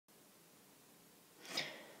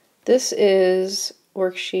This is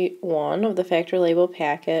worksheet 1 of the factor label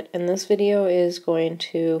packet, and this video is going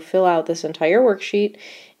to fill out this entire worksheet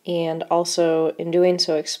and also, in doing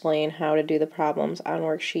so, explain how to do the problems on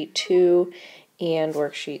worksheet 2 and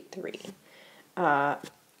worksheet 3.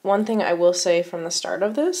 One thing I will say from the start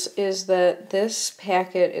of this is that this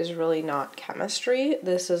packet is really not chemistry.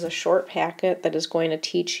 This is a short packet that is going to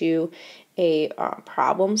teach you a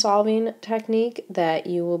problem-solving technique that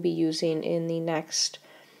you will be using in the next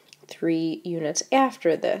 3 units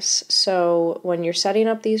after this. So when you're setting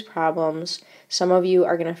up these problems, some of you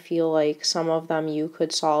are going to feel like some of them you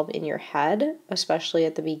could solve in your head, especially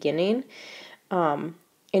at the beginning, and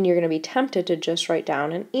you're going to be tempted to just write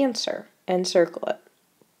down an answer and circle it.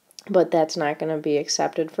 But that's not going to be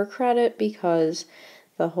accepted for credit because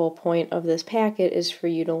the whole point of this packet is for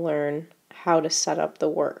you to learn how to set up the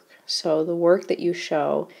work. So the work that you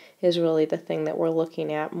show is really the thing that we're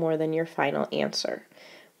looking at more than your final answer.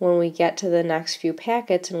 When we get to the next few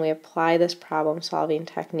packets and we apply this problem-solving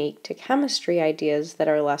technique to chemistry ideas that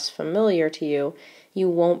are less familiar to you, you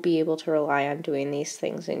won't be able to rely on doing these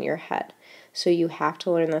things in your head. So you have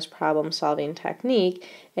to learn this problem-solving technique,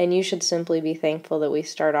 and you should simply be thankful that we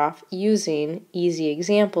start off using easy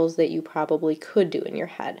examples that you probably could do in your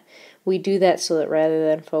head. We do that so that rather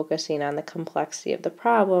than focusing on the complexity of the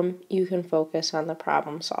problem, you can focus on the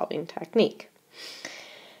problem-solving technique.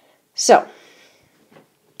 So,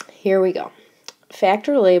 here we go.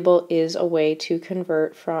 Factor label is a way to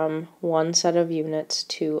convert from one set of units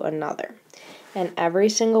to another. And every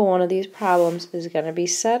single one of these problems is going to be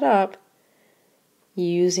set up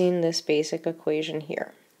using this basic equation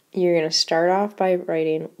here. You're going to start off by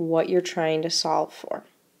writing what you're trying to solve for,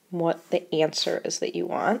 what the answer is that you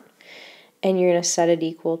want, and you're going to set it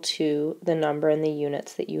equal to the number and the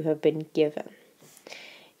units that you have been given.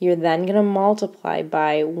 You're then going to multiply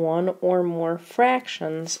by one or more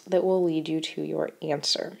fractions that will lead you to your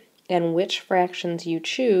answer. And which fractions you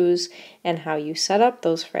choose and how you set up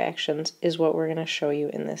those fractions is what we're going to show you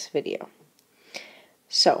in this video.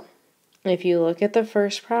 So, if you look at the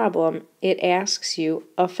first problem, it asks you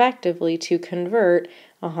effectively to convert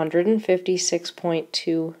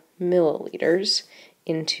 156.2 milliliters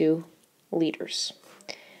into liters.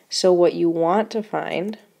 So what you want to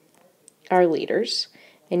find are liters,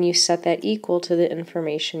 and you set that equal to the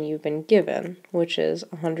information you've been given, which is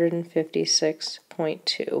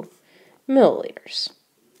 156.2 milliliters.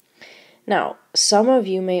 Now, some of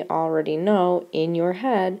you may already know in your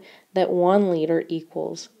head that 1 liter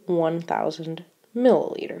equals 1,000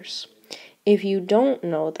 milliliters. If you don't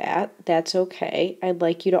know that, that's okay. I'd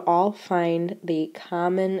like you to all find the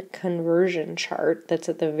common conversion chart that's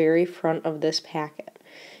at the very front of this packet.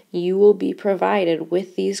 You will be provided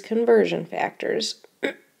with these conversion factors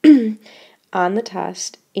on the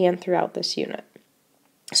test and throughout this unit.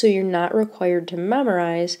 So you're not required to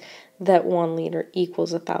memorize that 1 liter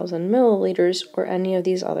equals 1,000 milliliters or any of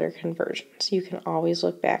these other conversions. You can always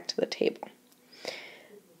look back to the table.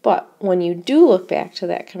 But when you do look back to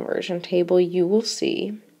that conversion table, you will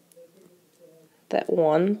see that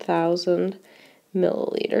 1,000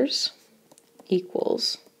 milliliters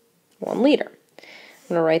equals 1 liter. I'm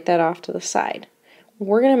going to write that off to the side.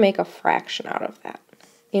 We're going to make a fraction out of that.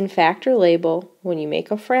 In factor label, when you make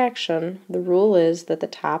a fraction, the rule is that the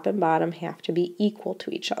top and bottom have to be equal to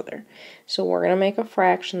each other. So we're going to make a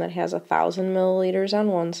fraction that has 1,000 milliliters on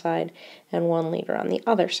one side and 1 liter on the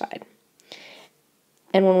other side.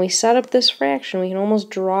 And when we set up this fraction, we can almost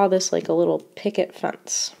draw this like a little picket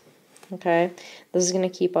fence. Okay? This is going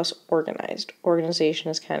to keep us organized. Organization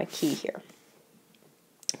is kind of key here.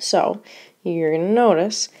 So you're going to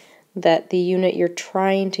notice that the unit you're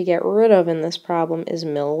trying to get rid of in this problem is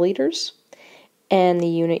milliliters, and the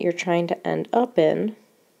unit you're trying to end up in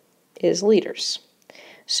is liters.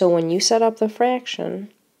 So when you set up the fraction,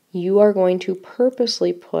 you are going to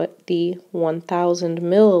purposely put the 1,000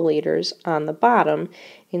 milliliters on the bottom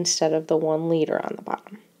instead of the 1 liter on the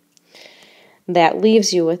bottom. That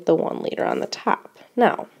leaves you with the 1 liter on the top.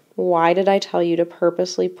 Now, why did I tell you to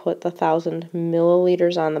purposely put the 1,000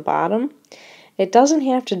 milliliters on the bottom? It doesn't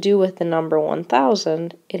have to do with the number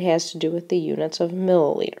 1,000, it has to do with the units of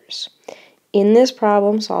milliliters. In this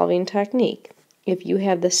problem-solving technique, if you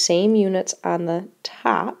have the same units on the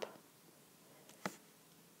top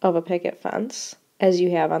of a picket fence as you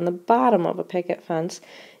have on the bottom of a picket fence,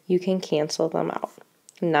 you can cancel them out.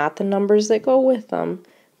 Not the numbers that go with them,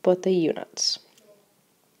 but the units.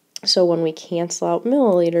 So when we cancel out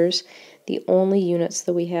milliliters, the only units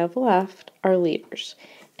that we have left are liters.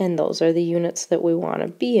 And those are the units that we want to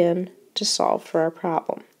be in to solve for our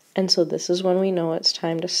problem. And so this is when we know it's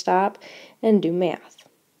time to stop and do math.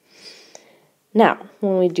 Now,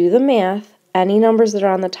 when we do the math, any numbers that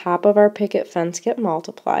are on the top of our picket fence get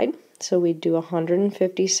multiplied. So we do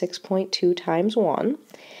 156.2 times 1.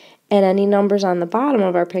 And any numbers on the bottom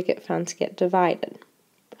of our picket fence get divided.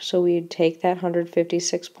 So we'd take that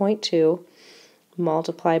 156.2,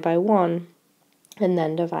 multiply by 1, and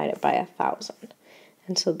then divide it by 1,000.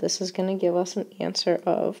 And so this is going to give us an answer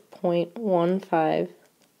of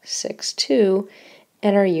 0.1562,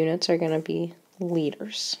 and our units are going to be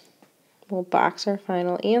liters. We'll box our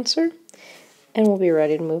final answer, and we'll be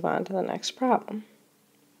ready to move on to the next problem.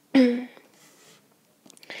 The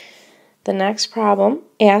next problem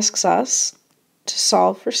asks us to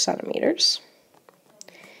solve for centimeters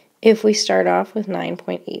if we start off with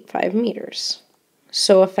 9.85 meters.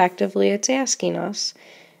 So effectively it's asking us,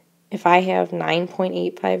 if I have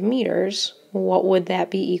 9.85 meters, what would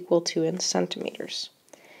that be equal to in centimeters?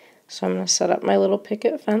 So I'm going to set up my little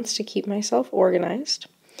picket fence to keep myself organized.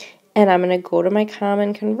 And I'm going to go to my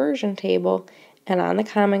common conversion table. And on the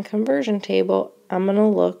common conversion table, I'm going to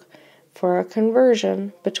look for a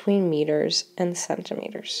conversion between meters and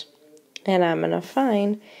centimeters. And I'm going to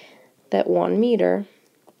find that 1 meter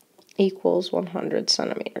equals 100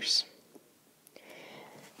 centimeters.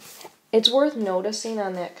 It's worth noticing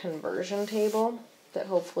on that conversion table that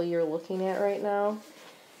hopefully you're looking at right now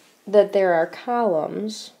that there are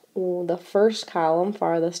columns. The first column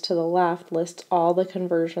farthest to the left lists all the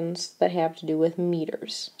conversions that have to do with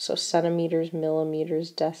meters. So centimeters,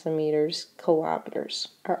 millimeters, decimeters, kilometers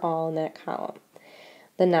are all in that column.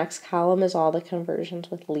 The next column is all the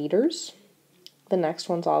conversions with liters. The next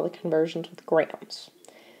one's all the conversions with grams.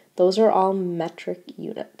 Those are all metric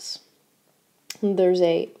units. There's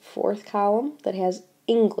a fourth column that has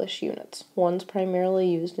English units. One's primarily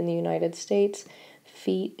used in the United States,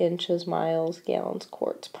 feet, inches, miles, gallons,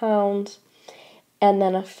 quarts, pounds. And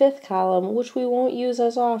then a fifth column, which we won't use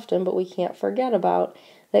as often, but we can't forget about,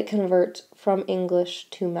 that converts from English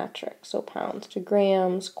to metric. So pounds to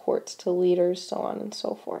grams, quarts to liters, so on and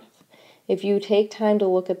so forth. If you take time to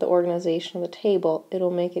look at the organization of the table, it'll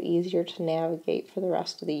make it easier to navigate for the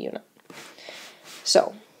rest of the unit.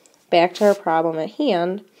 So, back to our problem at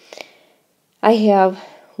hand, I have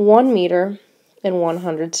 1 meter and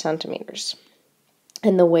 100 centimeters.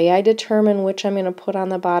 And the way I determine which I'm going to put on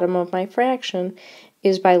the bottom of my fraction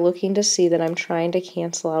is by looking to see that I'm trying to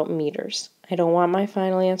cancel out meters. I don't want my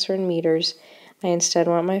final answer in meters. I instead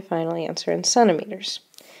want my final answer in centimeters.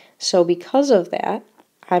 So because of that,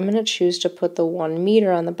 I'm going to choose to put the 1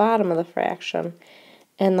 meter on the bottom of the fraction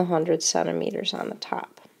and the 100 centimeters on the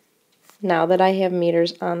top. Now that I have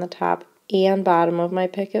meters on the top and bottom of my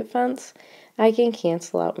picket fence, I can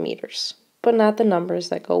cancel out meters, but not the numbers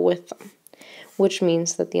that go with them, which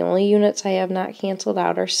means that the only units I have not canceled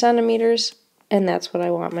out are centimeters, and that's what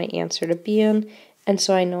I want my answer to be in, and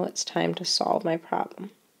so I know it's time to solve my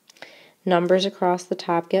problem. Numbers across the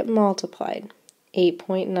top get multiplied.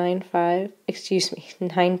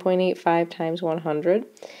 9.85 times 100,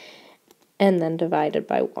 and then divided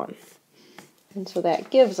by 1. And so that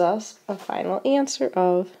gives us a final answer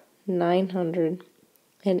of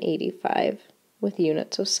 985 with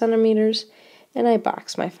units of centimeters, and I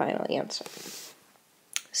box my final answer.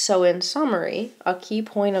 So in summary, a key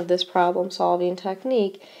point of this problem solving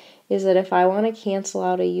technique is that if I want to cancel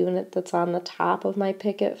out a unit that's on the top of my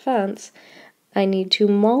picket fence, I need to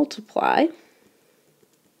multiply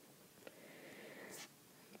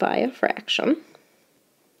by a fraction,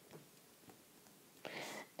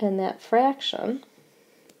 and that fraction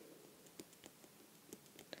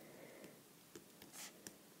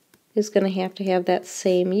is going to have that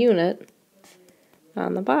same unit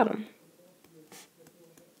on the bottom.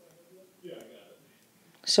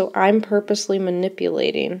 So I'm purposely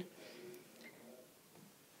manipulating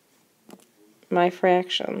my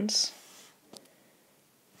fractions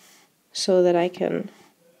so that I can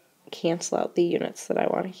cancel out the units that I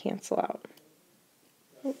want to cancel out.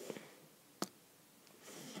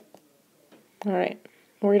 Alright,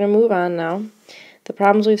 we're going to move on now. The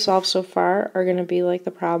problems we've solved so far are going to be like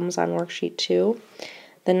the problems on worksheet 2.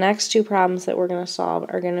 The next two problems that we're going to solve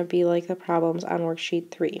are going to be like the problems on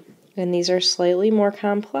worksheet 3. And these are slightly more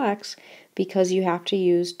complex because you have to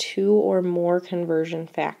use 2 or more conversion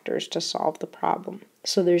factors to solve the problem.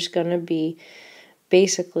 So there's going to be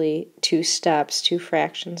basically 2 steps, 2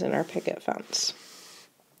 fractions in our picket fence.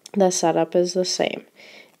 The setup is the same.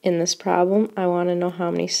 In this problem, I want to know how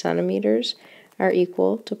many centimeters are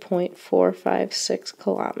equal to 0.456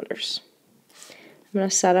 kilometers. I'm going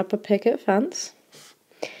to set up a picket fence,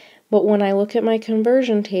 but when I look at my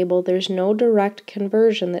conversion table, there's no direct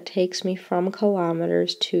conversion that takes me from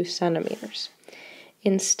kilometers to centimeters.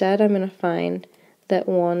 Instead, I'm going to find that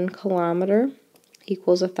 1 kilometer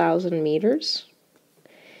equals 1,000 meters.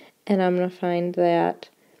 And I'm going to find that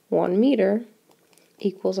 1 meter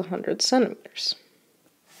equals 100 centimeters.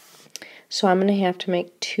 So I'm going to have to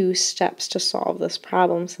make 2 steps to solve this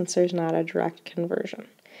problem since there's not a direct conversion.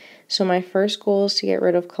 So my first goal is to get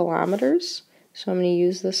rid of kilometers. So I'm going to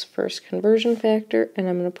use this first conversion factor, and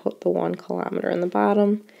I'm going to put the 1 kilometer in the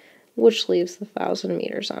bottom, which leaves the 1,000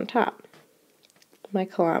 meters on top. My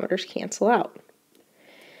kilometers cancel out.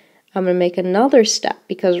 I'm going to make another step,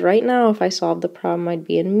 because right now if I solve the problem I'd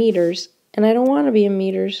be in meters, and I don't want to be in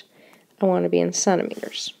meters, I want to be in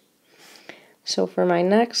centimeters. So for my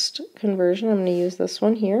next conversion, I'm going to use this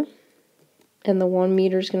one here, and the 1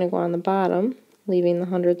 meter is going to go on the bottom, leaving the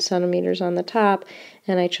 100 centimeters on the top,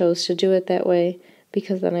 and I chose to do it that way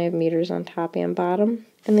because then I have meters on top and bottom,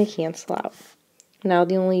 and they cancel out. Now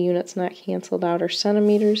the only units not canceled out are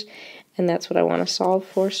centimeters, and that's what I want to solve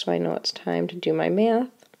for, so I know it's time to do my math.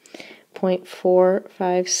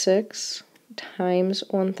 0.456 times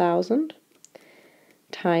 1,000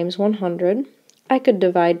 times 100. I could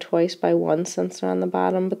divide twice by 1 since they're on the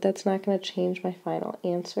bottom, but that's not going to change my final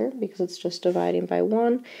answer because it's just dividing by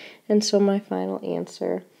 1, and so my final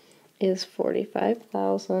answer is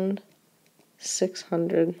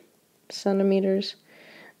 45,600 centimeters,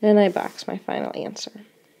 and I box my final answer.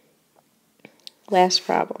 Last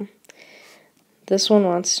problem. This one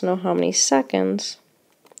wants to know how many seconds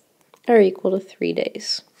are equal to 3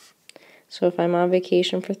 days. So if I'm on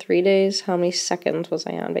vacation for 3 days, how many seconds was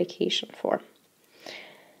I on vacation for?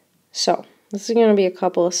 So this is going to be a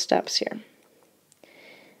couple of steps here.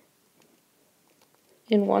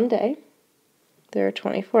 In one day, there are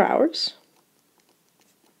 24 hours.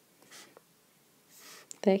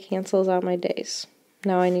 That cancels out my days.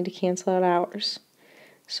 Now I need to cancel out hours.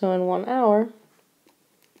 So in 1 hour,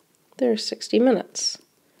 there are 60 minutes.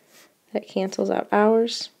 That cancels out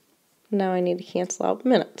hours. Now I need to cancel out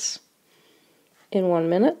minutes. In 1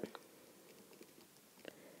 minute,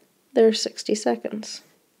 there are 60 seconds.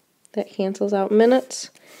 That cancels out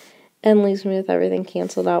minutes and leaves me with everything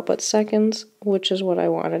canceled out but seconds, which is what I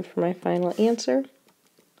wanted for my final answer.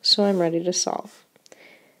 So I'm ready to solve.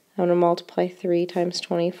 I'm going to multiply 3 times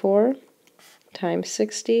 24 times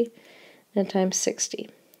 60 and times 60.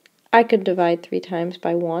 I could divide 3 times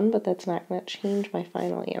by 1, but that's not going to change my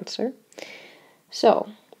final answer. So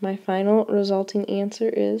my final resulting answer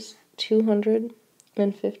is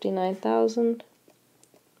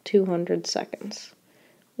 259,200 seconds,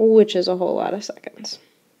 which is a whole lot of seconds.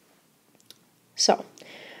 So,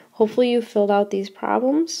 hopefully you filled out these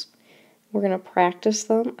problems. We're going to practice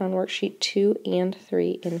them on worksheet 2 and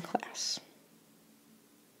 3 in class.